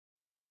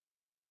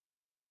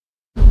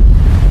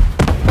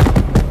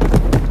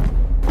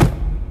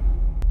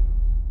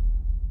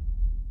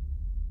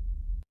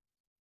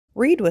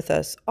Read with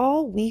us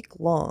all week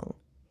long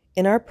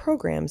in our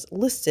programs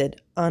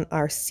listed on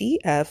our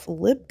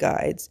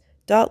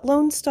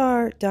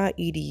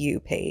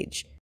cflibguides.lonestar.edu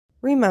page.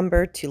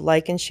 Remember to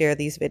like and share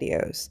these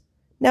videos.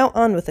 Now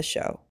on with the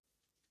show.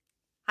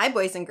 Hi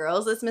boys and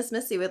girls, it's Miss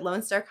Missy with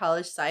Lone Star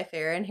College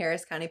Sci-Fair and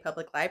Harris County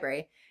Public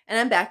Library, and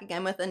I'm back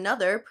again with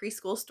another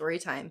preschool story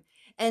time.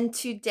 And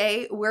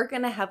today we're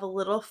going to have a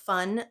little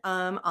fun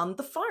on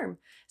the farm.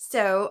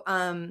 So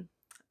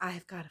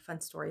I've got a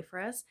fun story for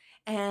us,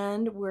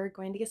 and we're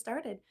going to get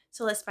started.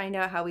 So let's find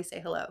out how we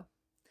say hello.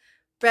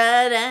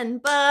 Bread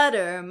and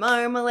butter,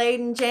 marmalade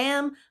and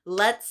jam.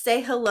 Let's say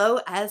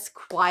hello as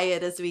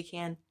quiet as we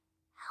can.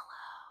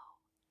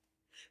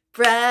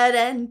 Bread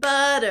and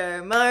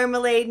butter,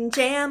 marmalade and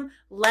jam.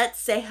 Let's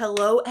say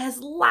hello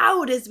as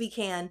loud as we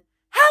can.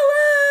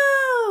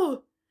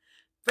 Hello!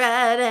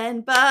 Bread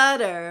and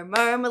butter,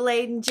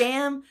 marmalade and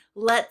jam.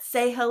 Let's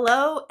say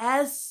hello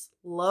as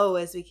low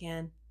as we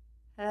can.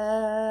 Hello.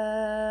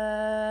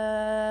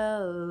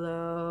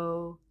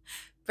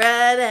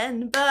 Bread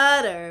and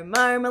butter,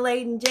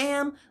 marmalade and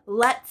jam.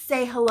 Let's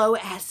say hello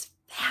as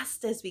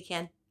fast as we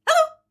can.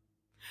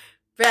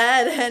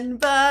 Bread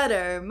and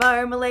butter,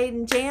 marmalade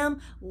and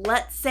jam.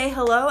 Let's say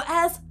hello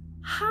as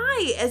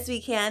high as we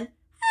can.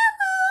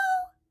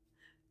 Hello.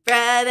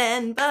 Bread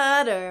and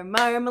butter,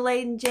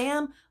 marmalade and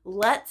jam.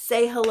 Let's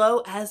say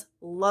hello as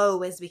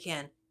low as we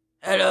can.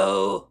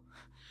 Hello.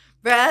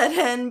 Bread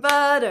and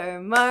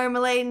butter,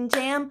 marmalade and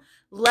jam.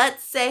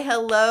 Let's say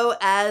hello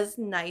as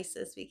nice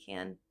as we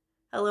can.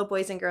 Hello,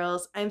 boys and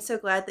girls. I'm so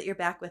glad that you're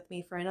back with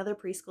me for another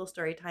preschool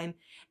story time.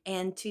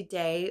 And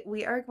today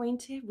we are going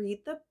to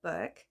read the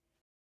book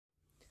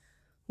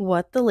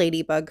What the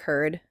Ladybug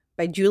Heard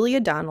by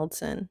Julia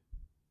Donaldson.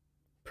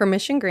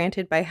 Permission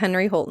granted by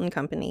Henry Holt and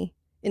Company,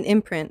 an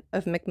imprint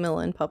of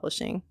Macmillan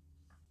Publishing.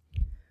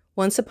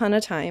 Once upon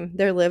a time,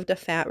 there lived a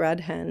fat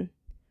red hen,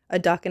 a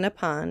duck in a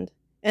pond,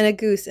 and a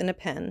goose in a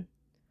pen,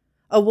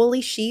 a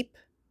woolly sheep,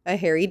 a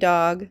hairy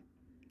dog,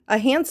 a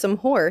handsome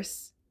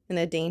horse, and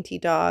a dainty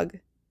dog,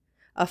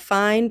 a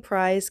fine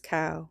prize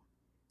cow,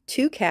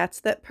 2 cats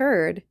that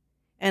purred,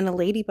 and a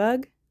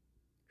ladybug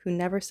who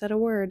never said a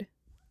word.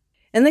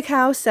 And the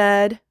cow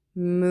said,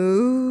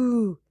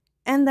 moo,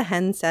 and the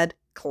hen said,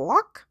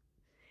 cluck.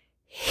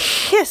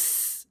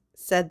 Hiss,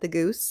 said the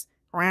goose.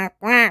 Quack,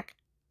 quack,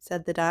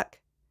 said the duck.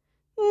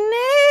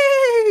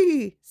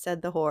 Neigh,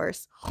 said the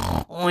horse.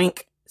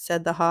 Oink,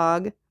 said the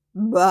hog.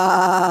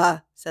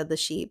 Bah, said the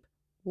sheep.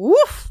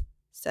 Woof,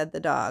 said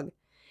the dog.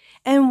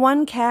 And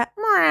one cat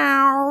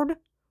meowed,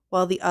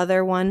 while the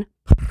other one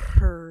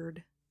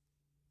purred.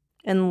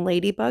 And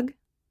Ladybug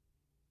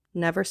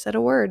never said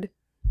a word.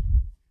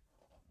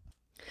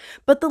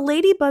 But the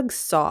ladybug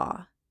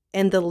saw,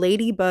 and the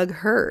ladybug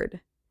heard.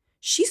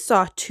 She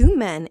saw 2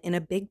 men in a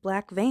big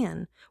black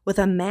van, with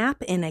a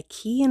map and a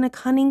key and a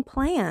cunning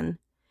plan.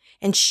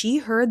 And she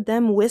heard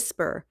them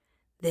whisper,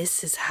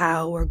 "This is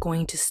how we're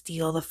going to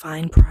steal the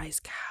fine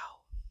prize cow.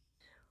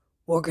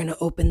 We're going to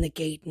open the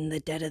gate in the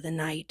dead of the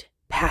night,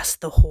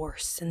 past the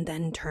horse, and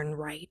then turn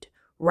right,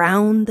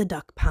 round the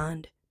duck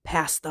pond,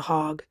 past the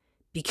hog.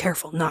 Be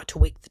careful not to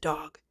wake the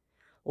dog.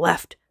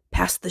 Left,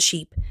 past the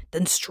sheep,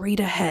 then straight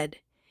ahead,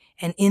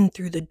 and in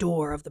through the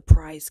door of the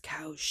prize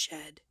cow's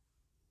shed."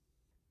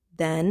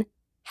 Then,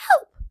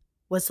 help,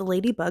 was the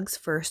ladybug's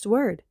first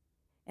word,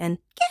 and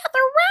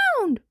gather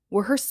round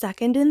were her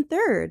second and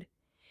third.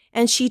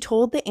 And she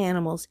told the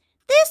animals,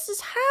 "This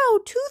is how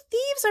 2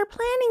 thieves are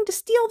planning to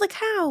steal the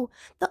cow.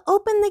 They'll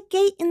open the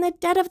gate in the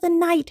dead of the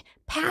night,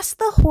 past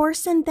the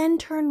horse and then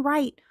turn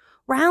right,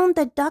 round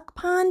the duck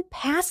pond,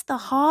 past the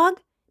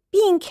hog,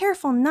 being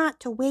careful not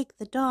to wake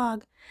the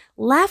dog.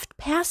 Left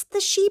past the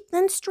sheep,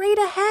 then straight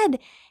ahead,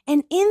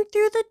 and in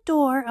through the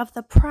door of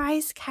the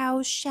prize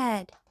cow's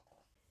shed."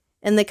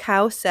 And the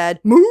cow said,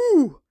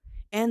 moo,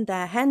 and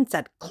the hen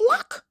said,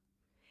 cluck.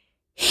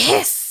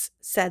 Hiss,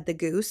 said the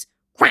goose.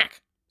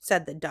 Quack,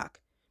 said the duck.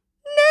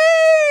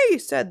 Neigh,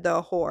 said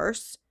the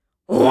horse.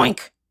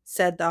 Oink,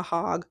 said the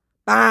hog.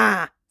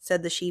 Bah,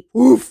 said the sheep.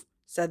 Woof,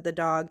 said the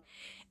dog.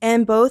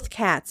 And both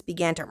cats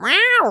began to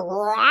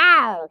meow,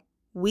 meow.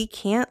 We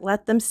can't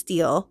let them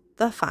steal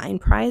the fine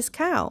prize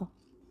cow.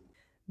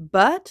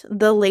 But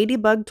the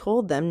ladybug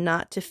told them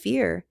not to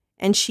fear,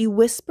 and she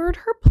whispered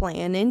her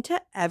plan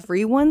into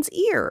everyone's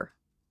ear.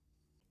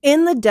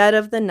 In the dead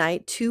of the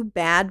night, 2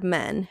 bad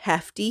men,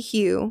 Hefty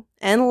Hugh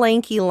and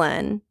Lanky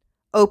Len,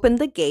 opened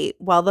the gate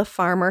while the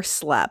farmer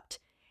slept,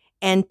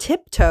 and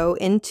tiptoe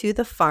into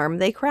the farm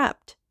they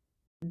crept.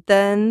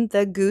 Then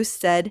the goose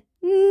said,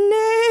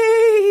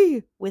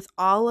 "Neigh," with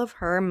all of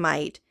her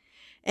might,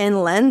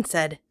 and Len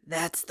said,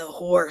 "That's the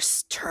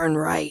horse, turn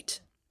right."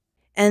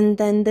 And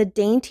then the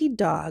dainty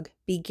dog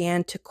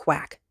began to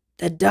quack.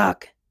 "The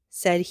duck,"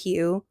 said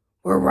Hugh,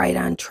 "we're right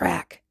on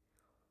track."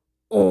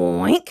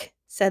 "Oink,"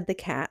 said the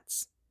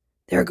cats.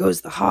 "There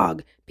goes the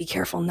hog. Be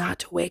careful not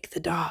to wake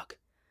the dog."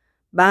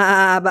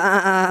 "Bah,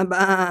 bah,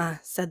 bah,"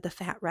 said the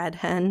fat red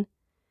hen.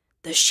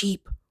 "The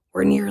sheep,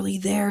 we're nearly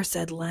there,"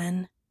 said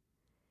Len.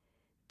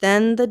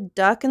 Then the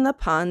duck in the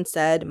pond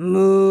said,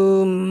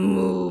 "Moo,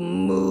 moo,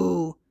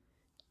 moo.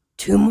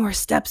 2 more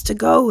steps to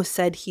go,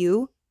 said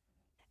Hugh.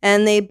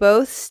 And they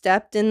both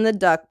stepped in the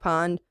duck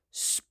pond.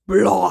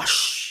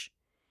 Splosh!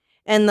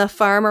 And the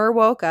farmer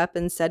woke up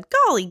and said,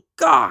 golly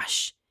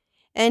gosh!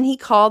 And he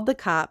called the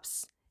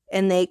cops,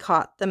 and they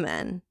caught the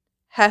men,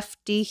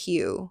 Hefty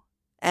Hugh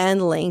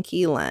and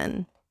Lanky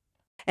Len.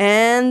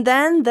 And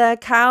then the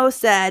cow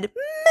said,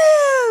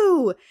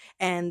 moo!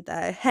 And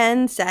the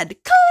hen said,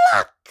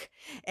 cluck!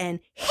 And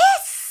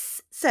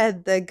hiss,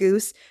 said the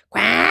goose.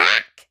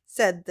 Quack,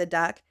 said the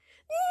duck.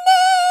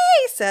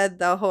 Neigh, said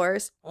the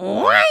horse.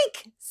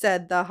 Oink,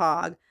 said the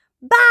hog.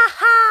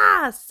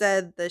 Bah-ha,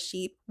 said the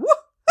sheep.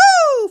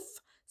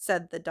 Woof,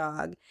 said the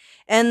dog.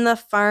 And the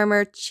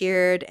farmer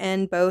cheered,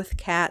 and both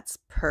cats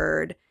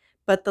purred.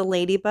 But the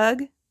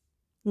ladybug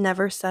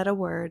never said a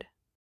word.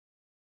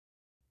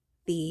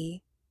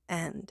 The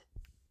end.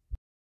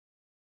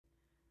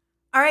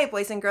 All right,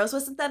 boys and girls,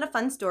 wasn't that a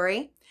fun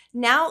story?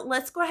 Now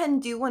let's go ahead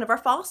and do one of our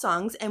fall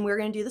songs, and we're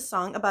going to do the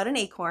song about an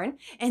acorn.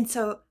 And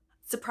so,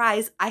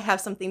 surprise, I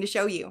have something to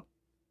show you.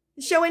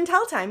 Show and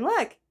tell time.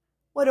 Look,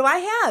 what do I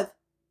have?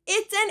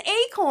 It's an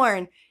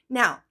acorn.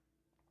 Now,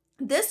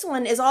 this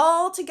one is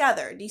all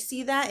together. Do you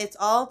see that? It's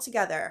all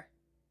together.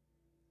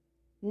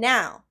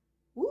 Now,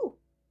 ooh,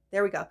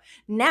 there we go.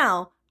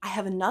 Now, I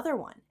have another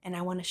one, and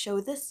I want to show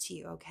this to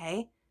you,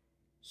 okay?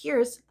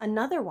 Here's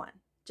another one,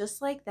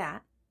 just like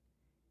that.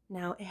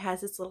 Now it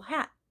has its little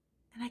hat,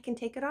 and I can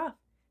take it off.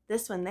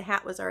 This one, the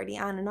hat was already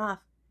on and off.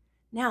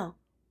 Now,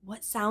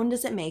 what sound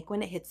does it make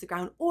when it hits the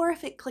ground, or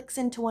if it clicks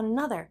into one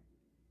another?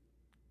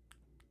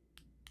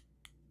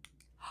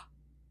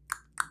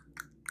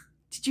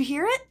 Did you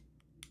hear it?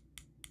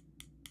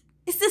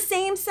 It's the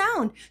same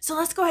sound. So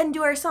let's go ahead and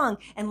do our song,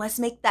 and let's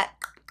make that.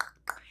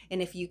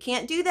 And if you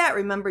can't do that,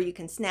 remember you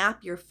can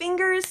snap your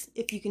fingers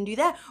if you can do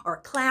that,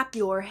 or clap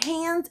your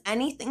hands,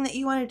 anything that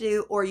you want to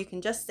do, or you can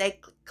just say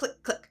click,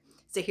 click, click.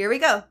 So here we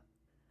go.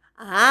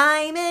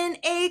 I'm an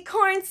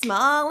acorn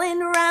small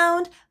and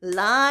round,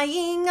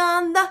 lying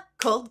on the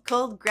cold,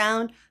 cold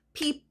ground.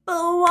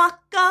 People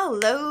walk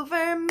all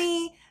over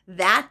me.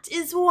 That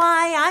is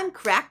why I'm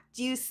cracked,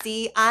 you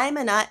see. I'm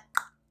a nut.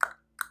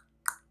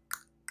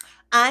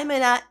 I'm a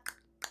nut.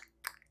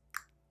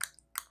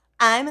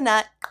 I'm a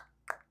nut.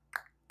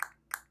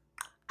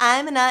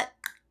 I'm a nut.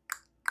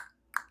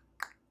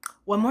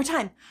 One more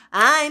time.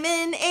 I'm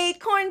an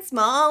acorn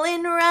small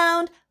and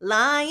round,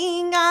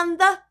 lying on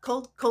the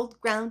cold,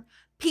 cold ground.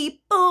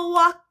 People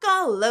walk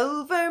all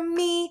over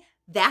me.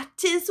 That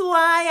is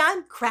why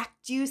I'm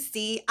cracked, you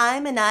see.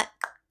 I'm a nut.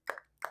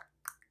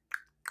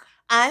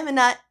 I'm a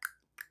nut.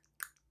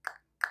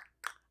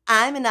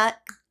 I'm a nut.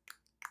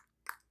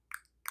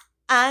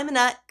 I'm a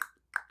nut.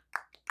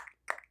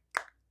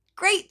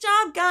 Great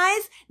job,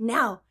 guys.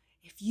 Now,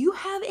 if you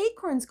have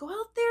acorns, go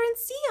out there and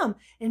see them.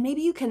 And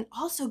maybe you can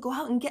also go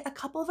out and get a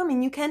couple of them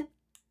and you can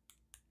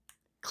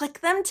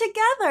click them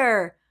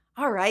together.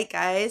 All right,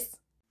 guys.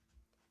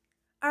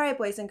 All right,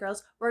 boys and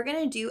girls, we're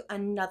going to do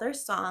another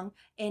song,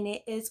 and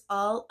it is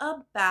all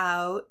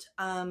about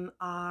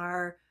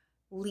our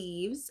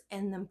leaves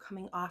and them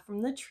coming off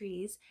from the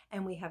trees,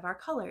 and we have our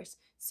colors.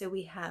 So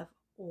we have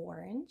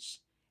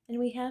orange and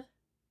we have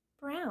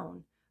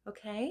brown,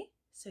 okay?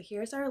 So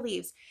here's our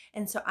leaves.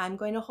 And so I'm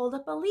going to hold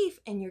up a leaf,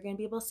 and you're going to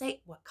be able to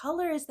say, what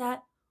color is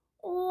that?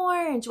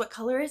 Orange. What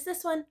color is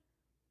this one?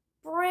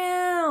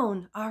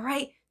 Brown. All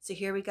right, so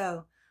here we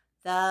go.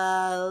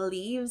 The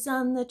leaves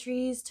on the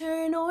trees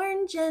turn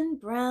orange and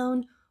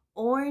brown,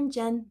 orange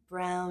and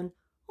brown,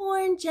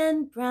 orange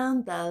and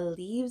brown. The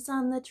leaves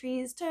on the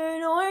trees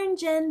turn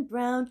orange and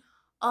brown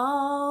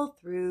all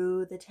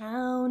through the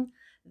town.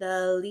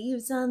 The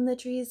leaves on the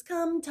trees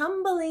come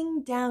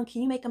tumbling down.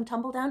 Can you make them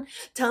tumble down?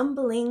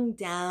 Tumbling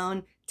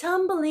down,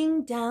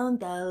 tumbling down.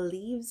 The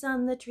leaves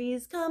on the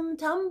trees come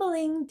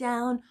tumbling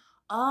down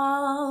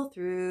all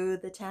through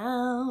the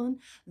town.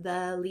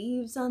 The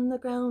leaves on the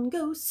ground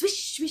go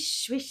swish,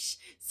 swish, swish,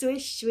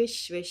 swish,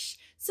 swish, swish,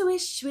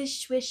 swish,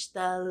 swish, swish.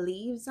 The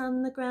leaves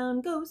on the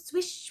ground go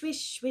swish,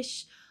 swish,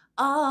 swish,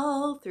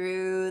 all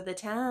through the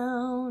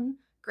town.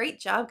 Great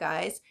job,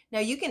 guys. Now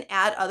you can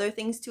add other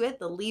things to it.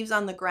 The leaves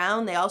on the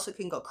ground, they also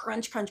can go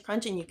crunch, crunch,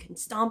 crunch, and you can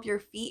stomp your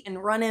feet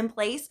and run in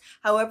place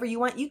however you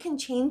want. You can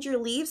change your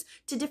leaves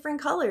to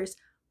different colors.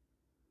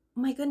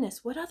 Oh my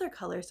goodness, what other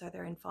colors are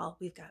there in fall?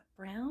 We've got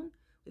brown,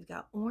 we've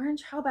got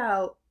orange. How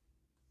about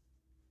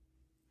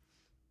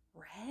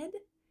red?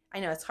 I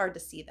know it's hard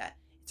to see that.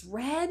 It's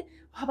red.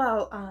 How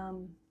about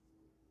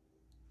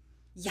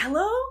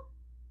yellow?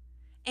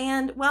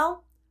 And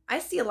well, I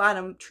see a lot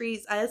of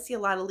trees. I see a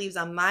lot of leaves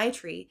on my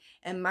tree,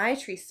 and my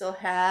tree still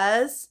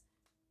has,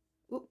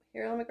 oop,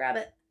 here, let me grab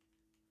it.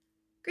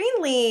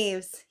 Green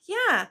leaves.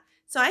 Yeah.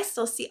 So I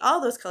still see all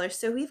those colors.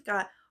 So we've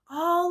got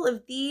all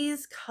of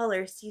these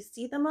colors. Do you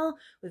see them all?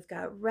 We've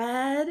got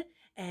red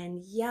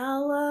and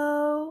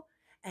yellow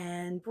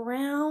and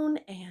brown,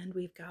 and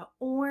we've got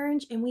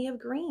orange, and we have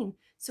green.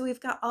 So we've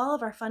got all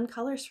of our fun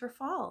colors for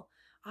fall.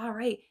 All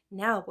right,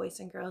 now, boys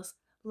and girls,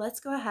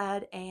 let's go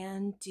ahead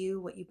and do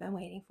what you've been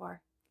waiting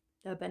for,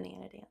 the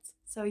banana dance.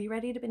 So you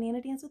ready to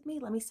banana dance with me?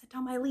 Let me set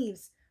down my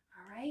leaves.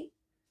 All right?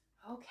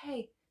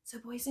 Okay. So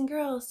boys and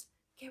girls,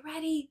 get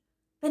ready.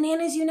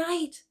 Bananas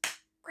unite.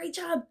 Great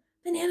job.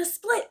 Banana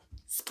split.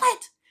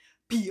 Split.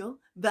 Peel,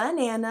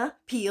 banana,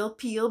 peel,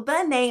 peel,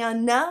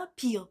 banana,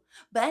 peel,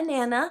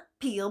 banana,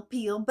 peel,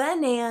 peel,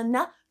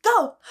 banana.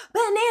 Go!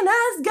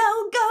 Bananas,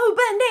 go, go,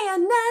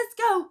 bananas,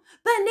 go!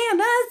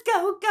 Bananas,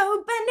 go,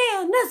 go,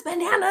 bananas,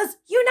 bananas,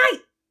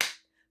 unite!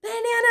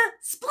 Banana,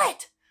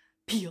 split!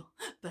 Peel,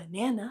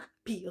 banana,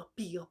 peel,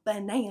 peel,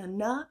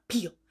 banana,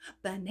 peel,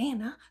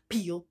 banana,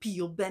 peel,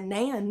 peel,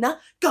 banana,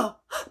 go!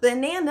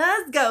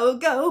 Bananas, go,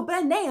 go,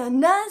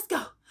 bananas,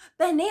 go!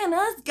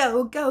 Bananas,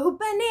 go, go,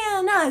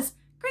 bananas!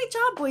 Great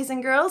job, boys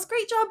and girls.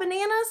 Great job,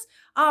 bananas.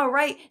 All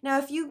right. Now,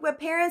 if you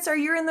parents or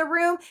you're in the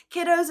room,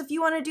 kiddos, if you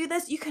want to do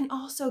this, you can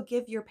also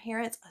give your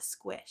parents a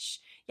squish.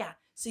 Yeah.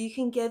 So you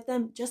can give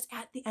them just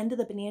at the end of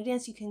the banana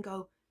dance, you can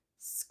go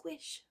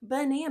squish,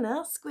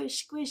 banana,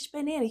 squish, squish,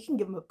 banana. You can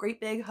give them a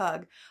great big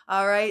hug.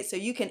 All right. So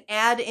you can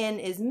add in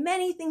as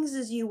many things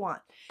as you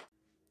want.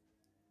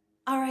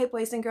 All right,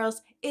 boys and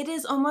girls, it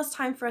is almost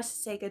time for us to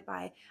say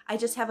goodbye. I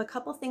just have a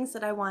couple things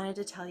that I wanted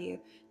to tell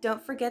you.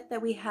 Don't forget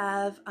that we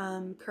have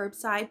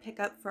curbside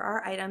pickup for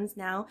our items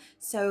now,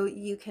 so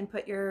you can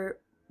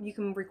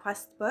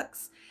request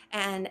books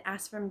and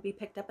ask for them to be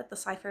picked up at the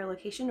Sci-Fair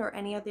location or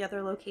any of the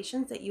other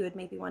locations that you would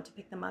maybe want to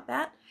pick them up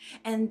at.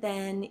 And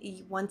then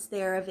once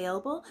they're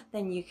available,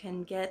 then you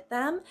can get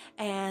them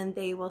and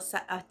they will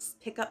set a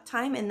pickup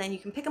time, and then you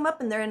can pick them up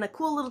and they're in a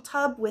cool little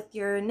tub with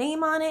your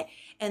name on it,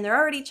 and they're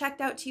already checked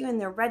out to you and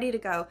they're ready to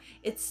go.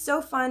 It's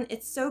so fun.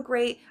 It's so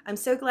great. I'm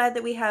so glad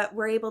that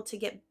we're able to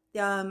get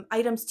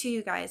items to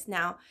you guys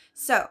now.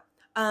 So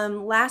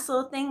last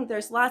little thing,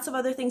 there's lots of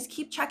other things.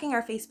 Keep checking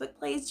our Facebook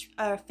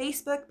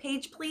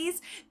page,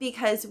 please,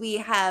 because we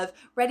have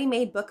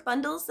ready-made book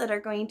bundles that are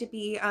going to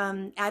be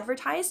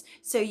advertised.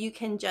 So you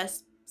can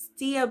just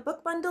see a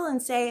book bundle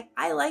and say,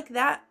 I like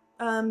that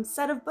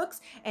set of books,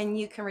 and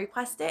you can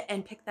request it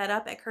and pick that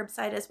up at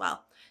curbside as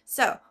well.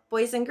 So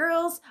boys and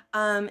girls,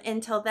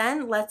 until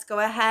then, let's go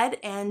ahead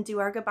and do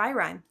our goodbye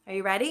rhyme. Are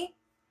you ready?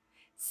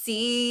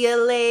 See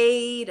you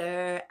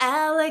later,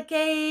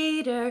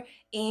 alligator,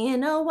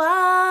 in a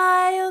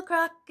while,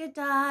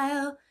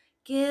 crocodile.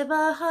 Give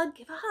a hug,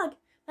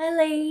 my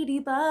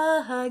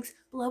ladybugs.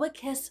 Blow a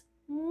kiss,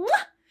 mwah,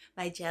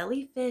 my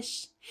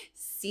jellyfish.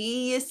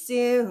 See you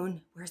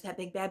soon. Where's that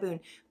big baboon?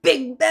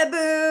 Big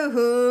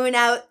baboon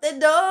out the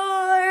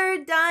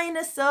door.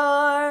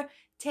 Dinosaur,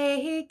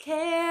 take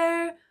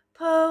care.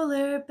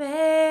 Polar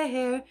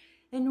bear,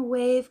 and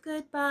wave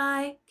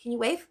goodbye. Can you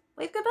wave?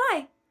 Wave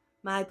goodbye.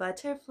 My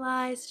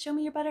butterflies. Show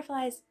me your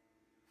butterflies.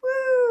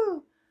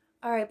 Woo!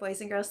 All right, boys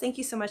and girls, thank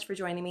you so much for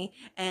joining me,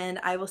 and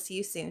I will see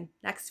you soon.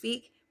 Next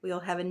week, we will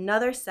have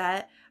another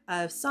set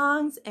of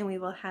songs, and we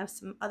will have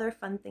some other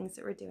fun things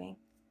that we're doing.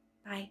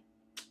 Bye.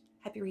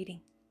 Happy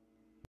reading.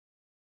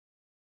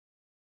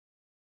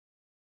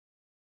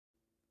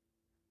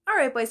 All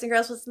right, boys and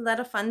girls, wasn't that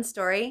a fun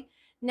story?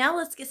 Now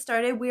let's get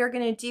started. We are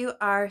going to do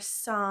our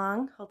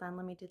song. Hold on,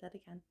 let me do that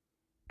again.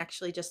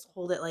 Actually, just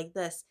hold it like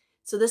this.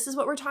 So this is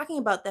what we're talking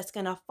about. That's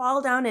going to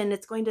fall down and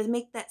it's going to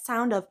make that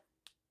sound of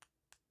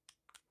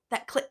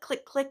that click,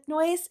 click, click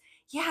noise.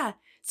 Yeah.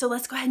 So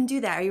let's go ahead and do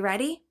that. Are you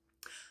ready?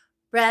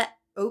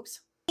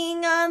 Oops.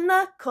 On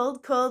the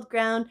cold, cold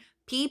ground,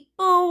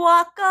 people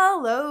walk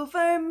all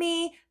over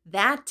me.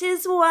 That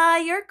is why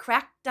you're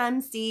cracked.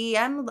 I'm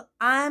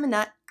a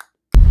nut.